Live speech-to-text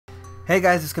Hey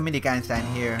guys, it's ComedicEinstein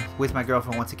here with my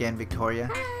girlfriend once again, Victoria,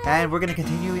 and we're gonna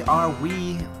continue our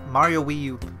Mario Wii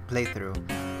U playthrough.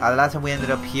 The last time we ended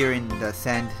up here in the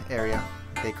sand area.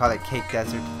 They call it Cake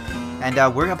Desert,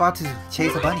 and we're about to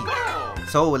chase a bunny.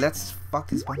 So let's fuck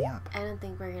this bunny up. I don't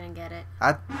think we're gonna get it.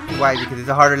 Why? Because it's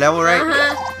a harder level, right?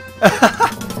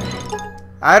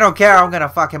 I don't care. I'm gonna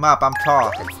fuck him up. I'm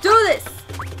tall. Let's do this.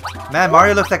 Man,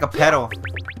 Mario looks like a pedal.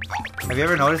 Have you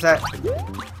ever noticed that?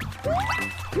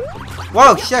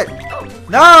 Whoa, shit!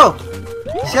 No!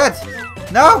 Shit!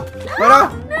 No! Wait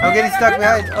up! I'm getting stuck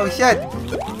behind. Oh, shit!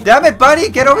 Damn it, buddy!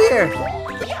 Get over here!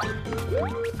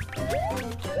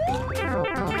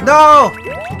 No!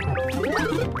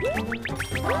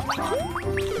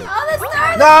 Oh, the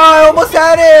star! No! I almost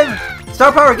had him!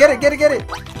 Star power! Get it! Get it! Get it!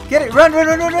 Get it! Run! Run!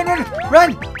 Run! Run! Run! Run!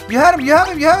 Run! You had him! You have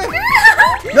him! You have him!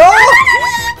 No!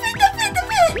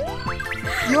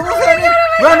 You almost had him!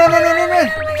 Run! Run! Run! Run! Run!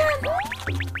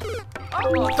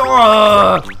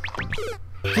 Run!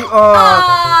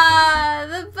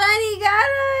 The bunny got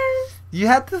us. You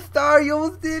had the star, you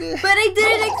almost did it. But I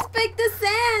didn't expect the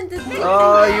sand.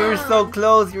 Oh, you were so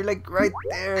close. You're like right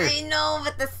there. I know,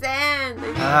 but the sand.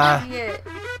 Ah. It.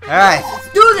 Alright. Let's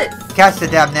do this. Catch the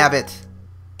damn nabbit.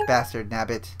 Bastard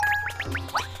nabbit.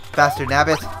 Bastard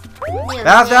nabbit.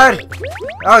 Bastard!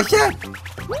 Oh shit!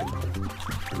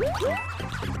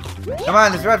 Come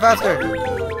on, let's run faster.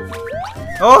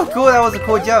 Oh, cool, that was a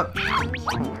cool jump. I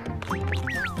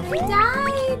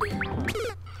died.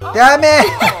 Damn it!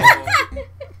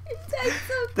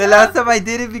 So the last time I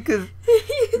did it because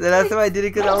I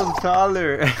was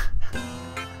taller.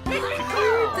 You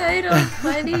died on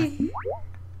funny.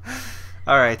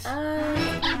 Alright.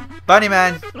 Bunny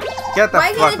man, get the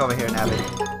fuck over here, Nabbit.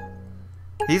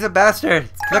 He's a bastard.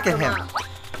 Look at him.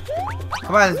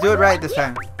 Come on, let's do it right this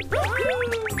time.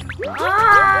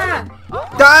 Ah!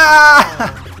 Ah!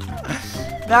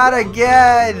 Not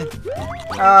again!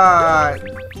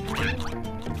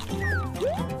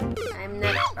 I'm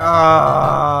not.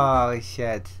 Oh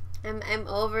shit! I'm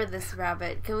over this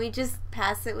rabbit. Can we just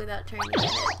pass it without trying to get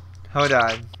it? Hold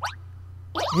on.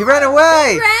 You ran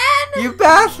away! Ran! You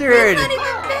bastard! That's not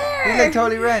even fair! He's like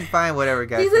totally ran. Fine, whatever,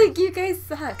 guys. He's like, you guys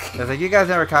suck. I was like, you guys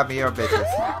never caught me, you're bitches.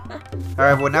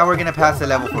 Alright, well now we're gonna pass the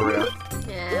level for real.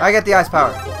 Yeah. I get the ice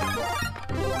power.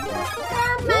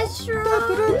 Mushroom.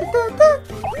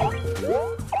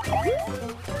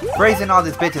 Freezing all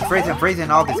these bitches,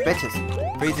 freezing all these bitches.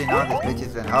 Freezing all these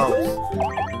bitches and hoes.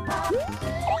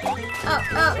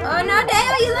 Oh no,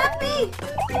 Dale, you left me!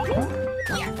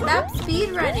 Stop speed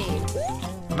running.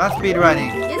 I'm not speed running.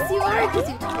 Yes, you are, because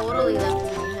you totally left me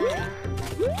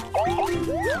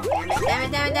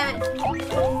behind. Damn it.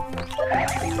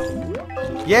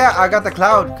 Yeah, I got the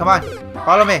cloud. Come on,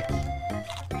 follow me.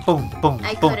 Boom, boom,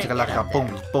 I boom, couldn't get chakalaka, up boom,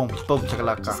 there. boom, boom,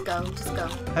 chakalaka. Just go.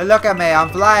 Hey, look at me, I'm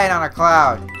flying on a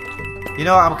cloud. You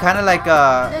know, I'm kind of like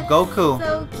That's Goku.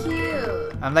 so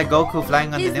cute. I'm like Goku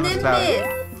flying on He's the Nimbus Nimbus. cloud.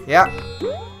 Yeah.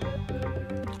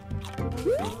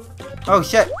 Oh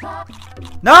shit.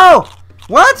 No!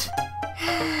 What?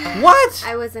 What?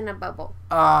 I was in a bubble.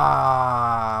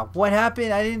 Ah, what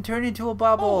happened? I didn't turn into a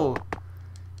bubble.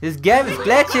 This game is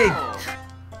glitching.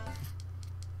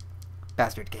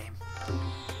 Bastard game.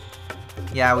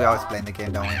 Yeah, we always play in the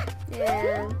game, don't we?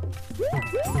 Yeah.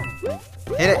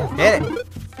 Hit it, hit it.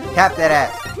 Tap that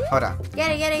ass. Hold on.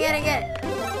 Get it.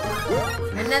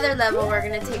 Another level we're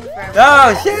gonna take forever.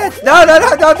 Oh shit! No.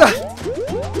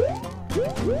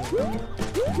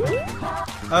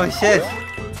 Oh shit.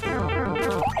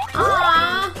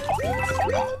 Aww.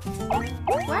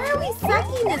 Why are we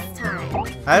sucking this time?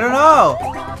 I don't know.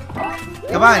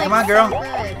 Come on, girl. So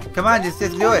good. Come on, just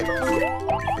do it.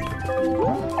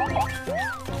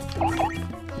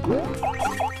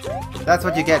 That's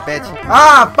what you get, bitch.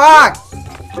 Ah, fuck!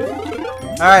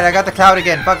 Alright, I got the cloud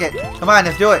again. Fuck it. Come on,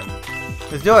 let's do it.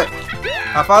 Let's do it.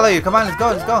 I'll follow you. Come on, let's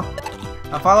go.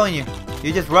 I'm following you.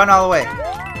 You just run all the way.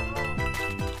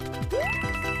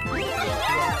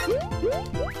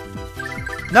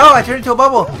 No, I turned into a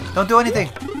bubble. Don't do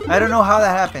anything. I don't know how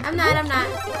that happened. I'm not.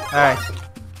 Alright.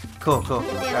 Cool.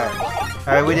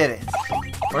 Alright, we did it.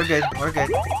 We're good.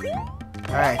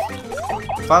 Alright.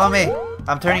 Follow me.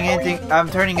 I'm turning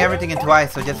everything into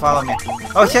ice, so just follow me.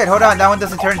 Oh shit, hold on. That one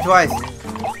doesn't turn into ice.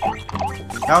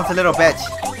 That one's a little bitch.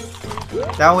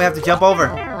 That one we have to jump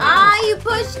over. Ah, you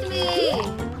pushed me.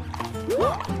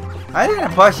 I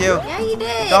didn't push you. Yeah, you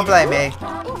did. Don't blame me.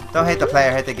 Don't hit the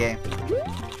player, hit the game.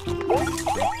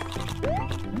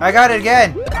 I got it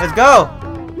again. Let's go.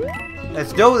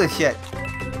 Let's do this shit.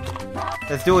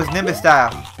 Let's do it Nimbus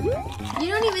style. You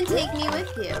don't even take me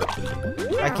with you.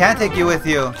 I can't take you with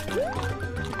you.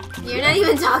 You're not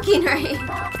even talking right.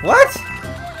 What?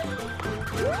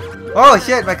 Oh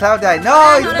shit, my cloud died.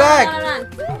 No, he's back. Hold on.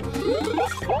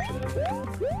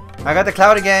 I got the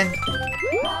cloud again.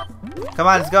 Come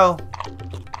on, let's go.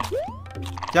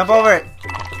 Jump over it.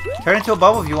 Turn into a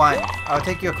bubble if you want. I'll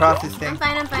take you across this thing. I'm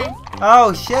fine, I'm fine.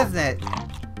 Oh, shiznit.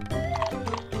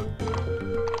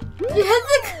 You had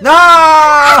the...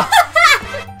 No!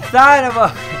 Son of a...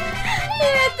 You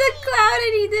had the cloud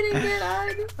and he didn't get on.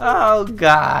 Oh,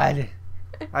 God.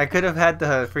 I could have had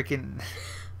the freaking...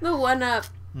 The one up.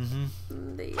 Mm-hmm.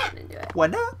 But you didn't do it.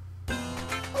 One up.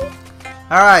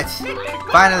 Alright.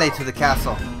 Finally to the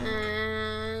castle.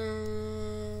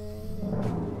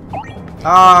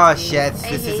 Oh, shit.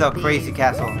 This is a crazy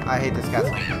castle. I hate this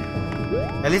castle.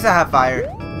 At least I have fire.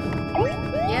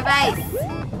 You have ice.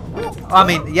 I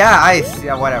mean, yeah, ice.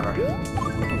 Yeah, whatever.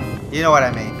 You know what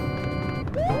I mean.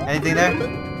 Anything there?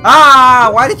 Ah!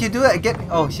 Why did you do that? Get...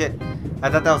 Oh, shit. I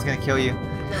thought that was gonna kill you.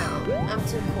 No, I'm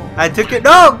too cool. I took it.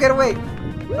 No! Get away!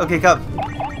 Okay, come.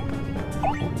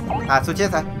 Ah, switch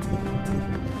inside.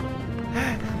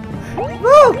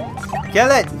 Woo!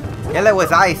 Kill it! Kill it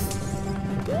with ice.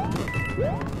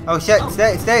 Oh, shit.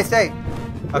 Stay, stay, stay.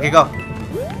 Okay, go.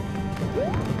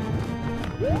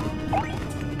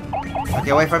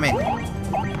 Okay, wait for me.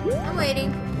 I'm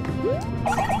waiting.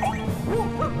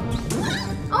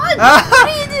 Oh, Ah, what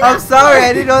do you do? I'm sorry,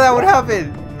 I didn't know that would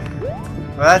happen.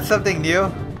 Well, that's something new.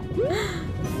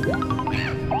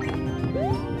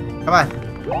 Come on.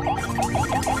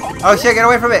 Oh shit, get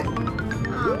away from it.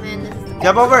 Oh man, this is...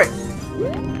 Jump over it.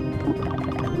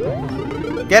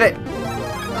 Get it.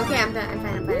 Okay, I'm done. I'm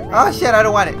fine, I'm fine, I'm fine. Oh shit, I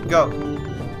don't want it. Go. Go,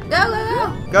 go,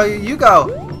 go. Go, you go.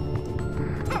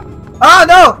 Oh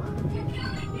no!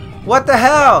 What the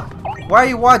hell? Why are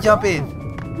you wall jumping?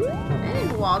 I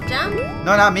didn't wall jump.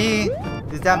 No, not me.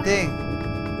 This damn thing.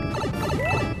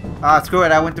 Ah, screw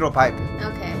it, I went through a pipe.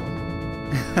 Okay.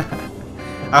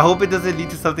 I hope it doesn't lead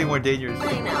to something more dangerous.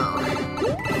 I know.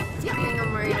 It's the thing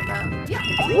I'm worried about.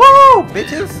 Woo!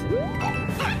 Bitches!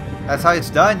 That's how it's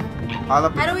done. All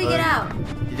up How do we get out?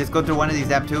 You just go through one of these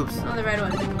damn tubes. Oh, the red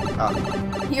one. Oh.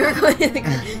 You were going to the...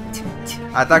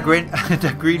 I thought green,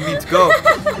 the green means go.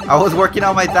 I was working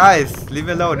on my thighs. Leave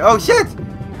me alone. Oh shit!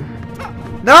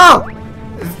 No!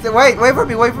 Wait, wait for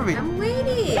me, wait for me. I'm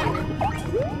waiting.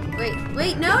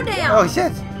 Wait, no, damn. Oh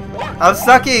shit! I'm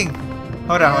sucking.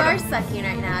 Hold on, hold You are on. sucking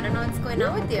right now. I don't know what's going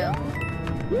on with you.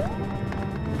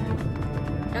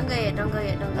 Don't go yet, don't go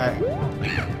yet, don't go yet.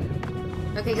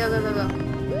 Okay, go, go, go,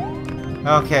 go.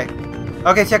 Okay.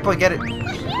 Okay, checkpoint, get it. Okay,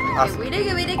 Awesome. we did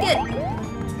good, we did good.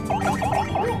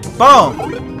 Boom!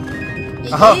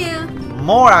 Yeah.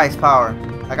 More ice power.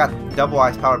 I got double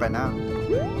ice power by now.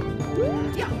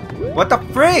 What the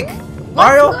freak?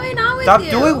 Mario, What's going on with stop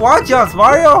you? doing wall jumps,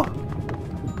 Mario!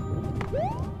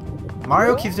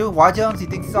 Mario keeps doing wall jumps. He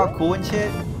thinks he's all cool and shit.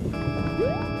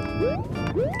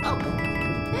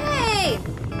 Hey!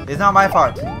 It's not my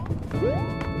fault. You're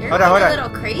Hold on, hold a on. little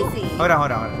crazy. Hold on,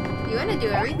 hold on, hold on. You want to do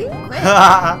everything quick.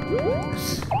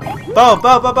 Boom,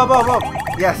 boom, boom, boom, boom, boom.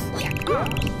 Yes.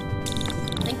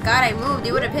 Thank God I moved.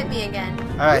 You would have hit me again.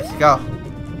 Alright, go.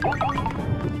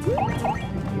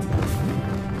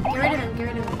 Get rid of him, get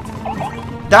rid of him.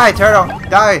 Die, turtle.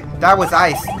 Die. Die with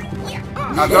ice.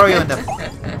 I'll throw you in the...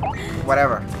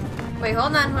 Whatever. Wait,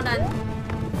 hold on, hold on.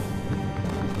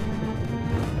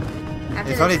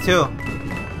 After It's this- only two.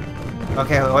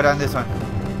 Okay, hold on this one.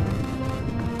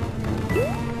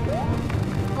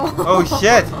 Oh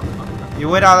shit! You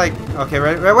went out like... Okay,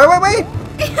 ready? Wait!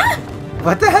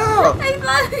 What the hell? I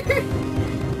thought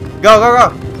Go, go, go!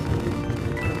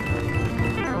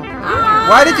 Ah,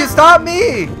 Why did you stop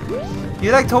me?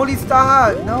 You like totally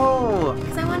stopped. No.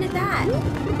 because I wanted that.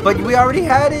 But we already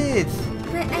had it.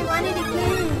 But I wanted it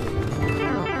again.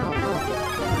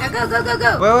 Now go, go, go,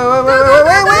 go. Wait!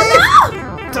 No!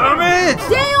 Damn it!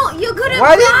 Damn, you could have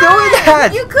Why are you doing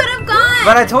that? You could have gone.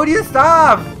 But I told you to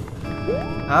stop.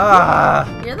 Ah.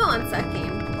 You're the one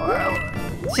sucking.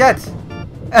 Shit.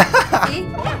 See?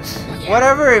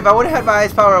 Whatever. If I would have had my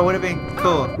ice power, it would have been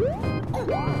cool.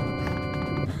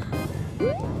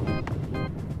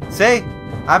 See?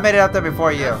 I made it out there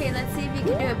before you. Okay, let's see if you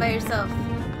can do it by yourself.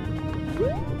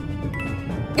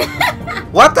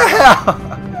 What the hell?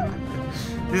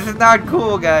 This is not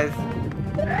cool, guys.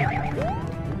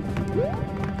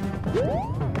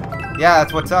 Yeah,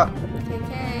 that's what's up.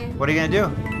 Okay. What are you gonna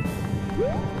do?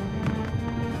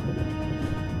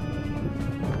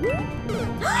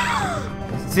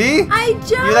 See? I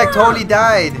jumped. You like totally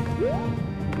died.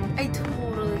 I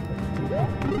totally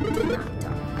did not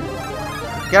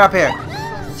die. Get up here.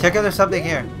 Check if there's something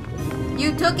here.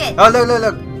 You took it. Oh,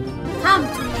 look. Come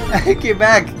to me. I came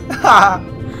back.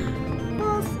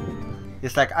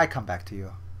 It's like I come back to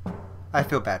you. I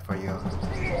feel bad for you.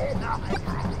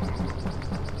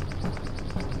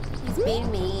 He's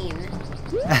being mean.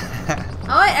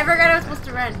 Oh, I forgot I was supposed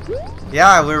to run.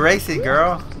 Yeah, we're racing,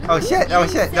 girl. Oh shit! Oh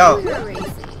shit! No. We were racing.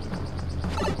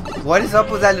 What is up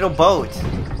with that little boat?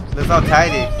 Looks all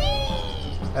tiny.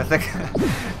 That's like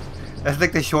that's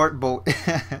like the short boat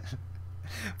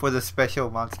for the special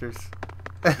monsters.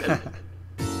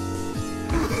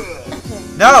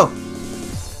 No!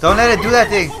 Don't let it do that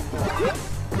thing.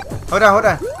 Hold on, hold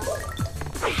on.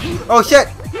 Oh shit!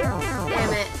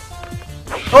 Damn it.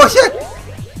 Oh shit!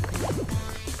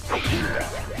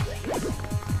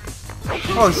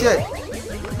 Oh shit!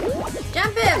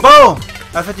 Jump him! Boom!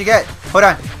 That's what you get. Hold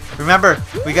on. Remember,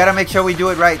 we gotta make sure we do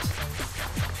it right.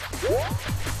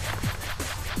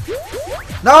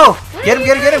 No! Get him,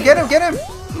 get him, get him, get him, get him!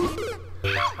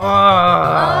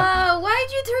 Oh,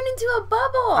 why'd you turn into a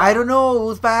bubble? I don't know. It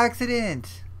was by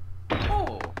accident.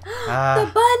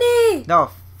 The bunny! No,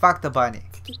 fuck the bunny.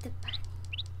 Get the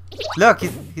bunny. Look,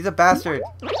 he's a bastard.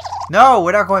 No,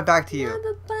 we're not going back to you. Oh,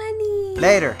 the bunny.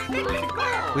 Later.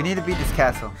 We need to beat this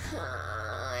castle.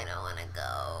 I don't want to go.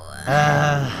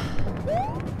 Uh,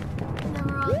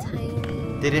 Now we're all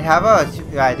tiny. Did it have a...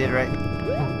 Yeah, I did right.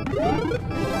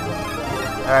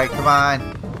 Alright, come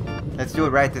on. Let's do it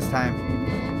right this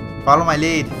time. Follow my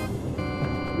lead.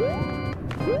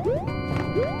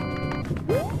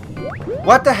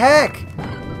 What the heck?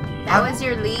 That was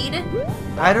your lead?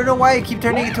 I don't know why I keep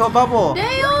turning into a bubble.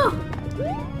 Dale!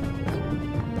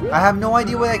 I have no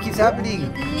idea why that keeps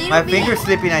happening. My finger's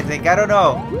slipping, I think. I don't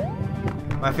know.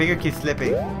 My finger keeps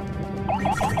slipping.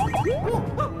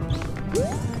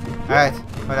 Alright,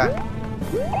 hold on.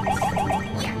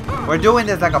 We're doing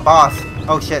this like a boss.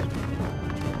 Oh shit.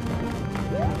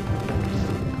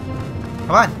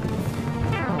 Come on.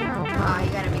 Oh, you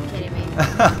gotta be kidding me.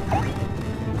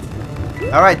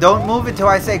 Alright, don't move until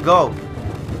I say go.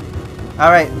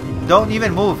 Alright, don't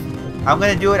even move. I'm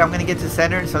gonna do it. I'm gonna get to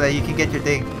center so that you can get your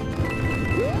thing.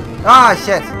 Ah,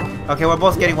 shit. Okay, we're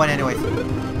both getting one anyways.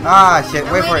 Ah, shit.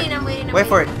 Wait for it. Wait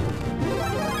for it.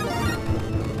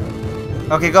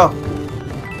 Okay, go.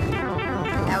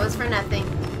 That was for nothing.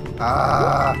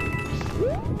 Ah.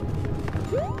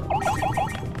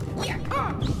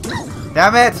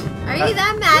 Damn it. Are you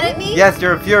that mad at me? Yes,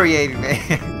 you're infuriating me.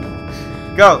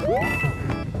 Go.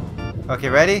 Okay,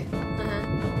 ready?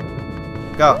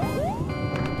 Go.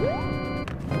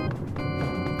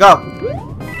 Go.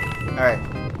 All right.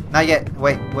 Not yet.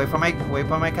 Wait for my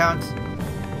count.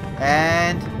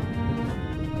 And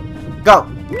go.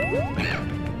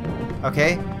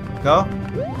 Okay. Go.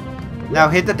 Now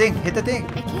hit the thing. Hit the thing.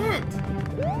 I can't.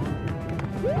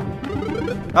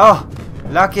 Oh,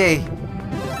 lucky.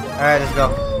 All right, let's go.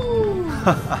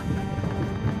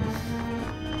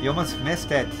 You almost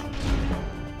missed it.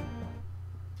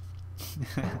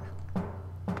 I'm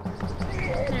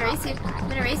gonna race you. I'm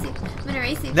gonna race you. I'm gonna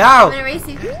race you. No. I'm gonna race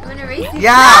you. I'm gonna race you.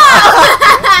 Yeah.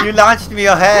 No! You launched me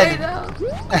I ahead. know.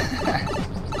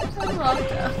 I love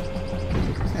that.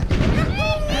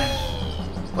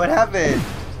 What happened?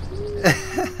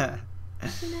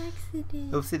 It's an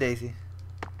accident. Oopsie daisy.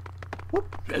 Whoop.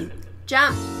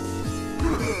 Jump.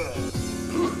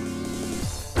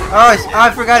 Oh,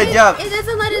 I forgot to jump. It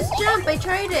doesn't let us jump. I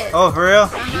tried it. Oh, for real?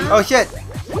 Uh-huh. Oh shit.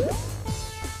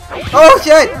 Oh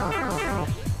shit.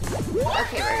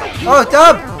 Okay, we're good. Oh,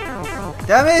 jump.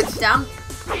 Damn it. Jump.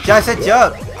 I said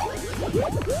jump.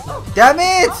 Damn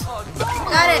it.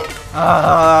 Got it.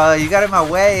 Oh, you got in my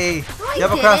way. No, I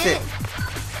Jump across it. didn't.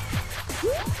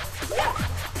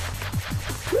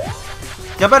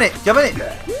 Jump on it. Jump on it.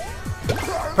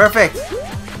 Perfect.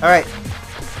 All right.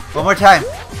 One more time.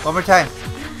 One more time.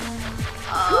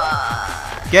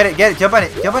 Get it. Get it. Jump on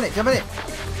it. Jump on it. Jump on it.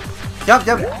 Jump.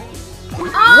 Jump.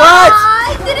 What?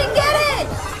 I didn't get it.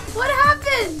 What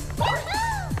happened?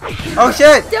 Oh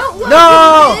shit. Don't look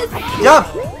No. at this. Jump.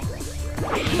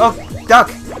 Oh, duck.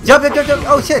 Jump. Jump. Jump. Jump.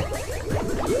 Oh shit.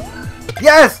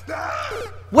 Yes.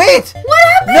 Wait. What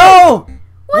happened? No.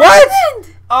 What happened?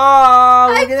 Oh,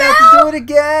 we're gonna have to do it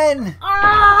again. I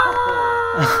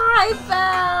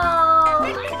fell. I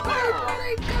thought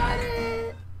I got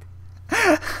it.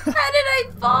 How did I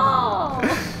fall?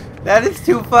 That is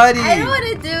too funny. I don't want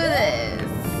to do this.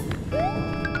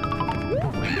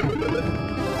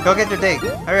 Go get your thing.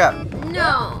 Hurry up.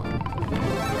 No.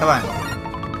 Come on.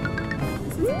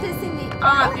 This is pissing me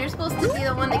off. You're supposed to be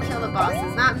the one to kill the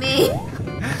bosses, not me.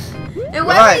 And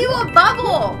why Come are on. you a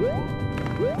bubble?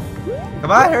 Come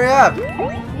on, hurry up.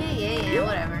 Yeah,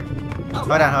 whatever.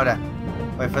 Hold on.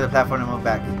 Wait for the platform to move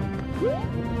back.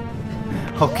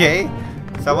 Okay.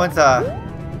 Someone's a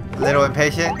little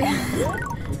impatient.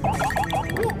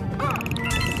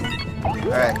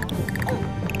 Alright.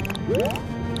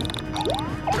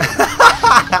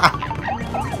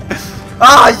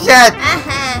 Oh shit!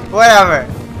 Whatever.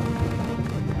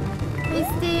 You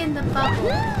stay in the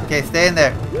bubble. Okay, stay in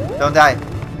there. Don't die.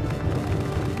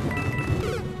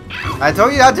 I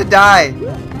told you not to die.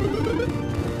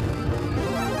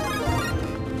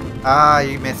 Ah,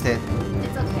 you missed it.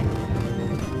 It's okay.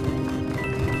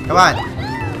 Come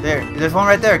on. There's one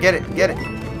right there. Get it. Get it.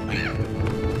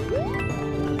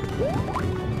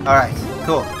 Alright,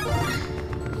 cool.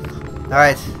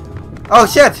 Alright. Oh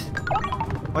shit!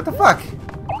 What the fuck?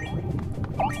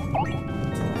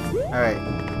 Alright.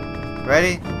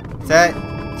 Ready? Set.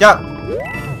 Jump!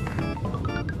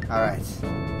 Alright.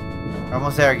 We're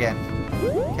almost there again.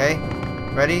 Okay.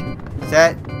 Ready?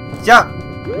 Set. Jump!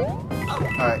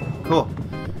 Alright, cool.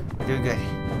 We're doing good.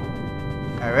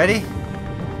 Alright, ready?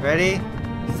 Ready?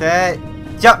 Set.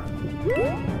 Jump!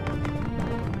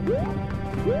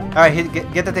 Alright,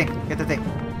 get the thing. Get the thing.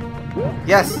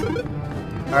 Yes!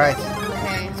 Alright.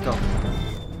 Okay. Let's go.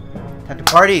 Time to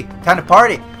party! Time to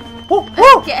party! Woo,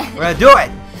 woo. Okay. We're gonna do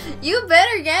it! You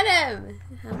better get him.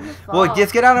 I'm gonna fall. Well,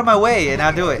 just get out of my way and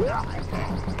I'll do it.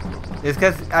 It's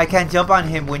because I can't jump on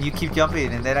him when you keep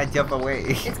jumping and then I jump away.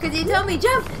 It's because you told me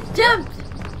jump, jump.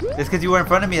 It's because you were in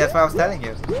front of me, that's why I was telling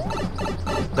you.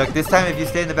 Look, this time if you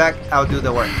stay in the back, I'll do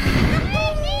the work.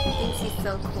 He thinks he's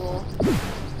so cool.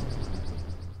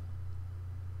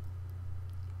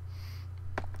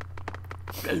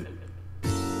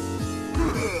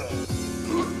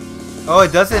 Oh,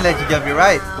 it doesn't let you jump, you're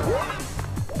right.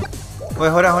 Wait,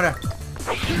 hold on, hold on.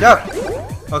 Jump!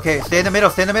 Okay, stay in the middle,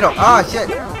 stay in the middle. Ah, shit!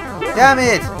 Damn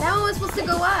it! That one was supposed to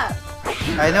go up.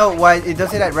 I know, why it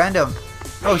does it at random.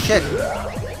 Oh shit!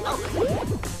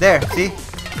 There, see?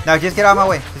 Now just get out of my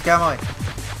way. Just get out of my way.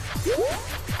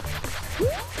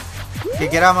 Okay,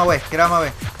 get out of my way. Get out of my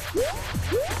way.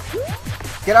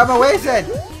 Get out of my way, I said!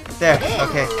 There,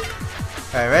 okay.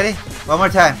 Alright, ready? One more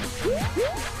time.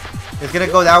 It's gonna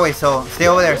go that way, so stay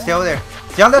over there, stay over there.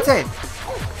 Jump that side!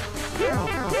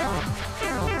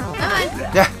 Come on.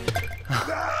 Yeah.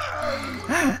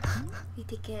 We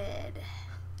did good.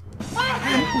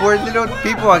 We're little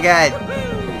people again.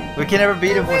 We can never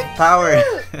beat him with power.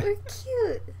 We're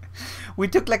cute. We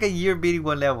took like a year beating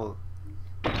one level.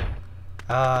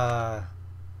 It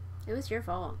was your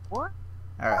fault.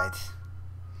 Alright.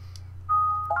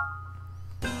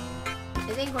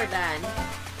 I think we're done.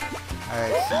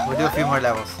 Alright, we'll do a few more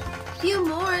levels. Few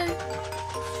more.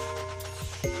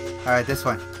 Alright, this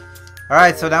one.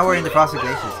 Alright, so now we're in the Frosted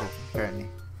Glaciers currently.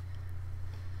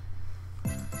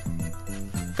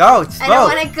 Go! It's I don't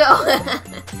both. want to go.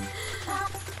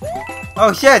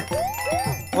 Oh shit!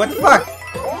 What the fuck?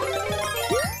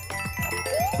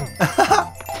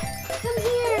 Come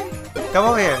here. Come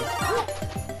over here.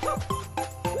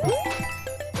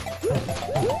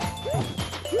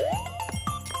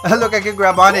 Look, I can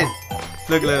grab on it.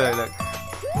 Look, look, look, look.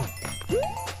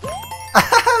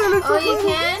 It looks so Oh, you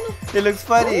funny. can? It looks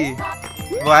funny.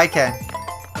 Well, I can.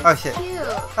 Oh shit. Cute.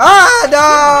 Ah,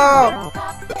 no!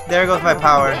 There goes my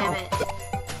power. Damn it.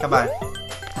 Come on.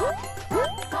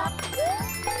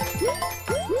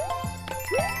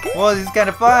 Whoa, this is kind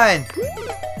of fun.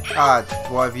 Ah,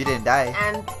 well, if you didn't die.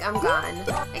 I'm gone.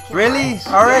 I can't Really? watch.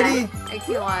 Already? Yeah, I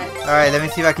can't watch. Alright, let me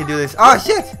see if I can do this. Oh,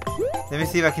 shit! Let me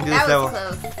see if I can do That this was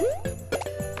level. close.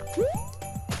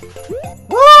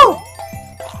 Woo!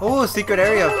 Oh, secret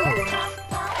area.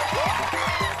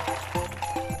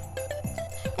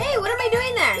 Hey, what am I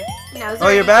doing there? No, I was Oh,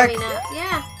 you're already back? giving up.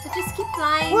 Yeah, but just keep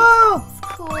flying. Whoa! It's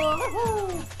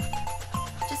cool.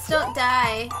 Just don't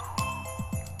die.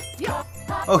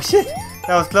 Oh, shit!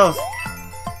 That was close.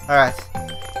 Alright.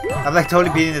 I'm like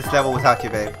totally beating this level without you,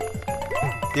 babe.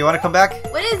 Do you want to come back?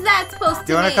 What is that supposed to be?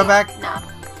 Do you want to come back? No.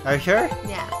 Are you sure?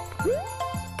 Yeah.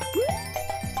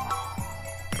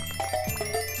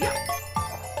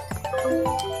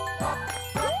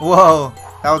 Whoa!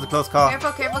 That was a close call.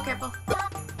 Careful, careful, careful.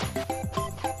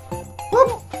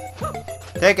 Whoop.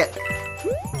 Take it.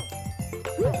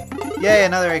 Yay,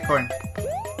 another acorn.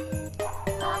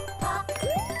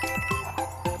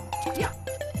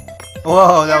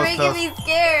 Whoa, that You're was making close. me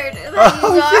scared. Oh, Like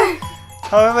you shit.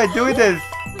 How am I doing this?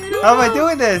 How am I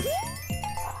doing this?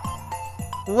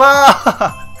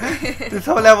 Wow! This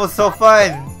whole level is so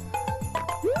fun.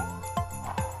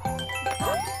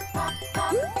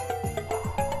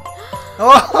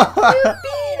 Oh! You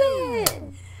beat it.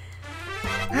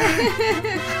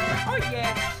 Oh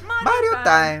yeah, Mario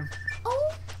time.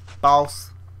 Oh.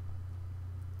 Boss.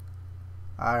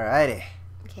 Alrighty.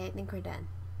 Okay, I think we're done.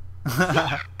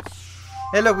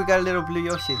 Hey, look, we got a little blue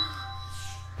Yoshi.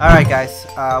 Alright, guys.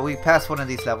 We passed one of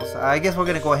these levels. I guess we're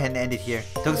gonna go ahead and end it here.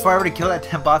 Took us forever to kill that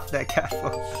 10 boss in that castle.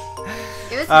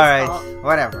 It was his Alright, fault.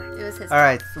 whatever. It was his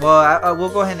Alright, well, we'll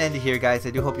go ahead and end it here, guys.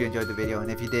 I do hope you enjoyed the video.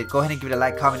 And if you did, go ahead and give it a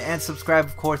like, comment, and subscribe,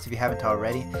 of course, if you haven't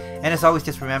already. And as always,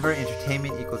 just remember,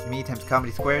 entertainment equals me times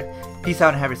comedy squared. Peace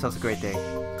out and have yourselves a great day.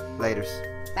 Laters.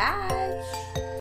 Bye.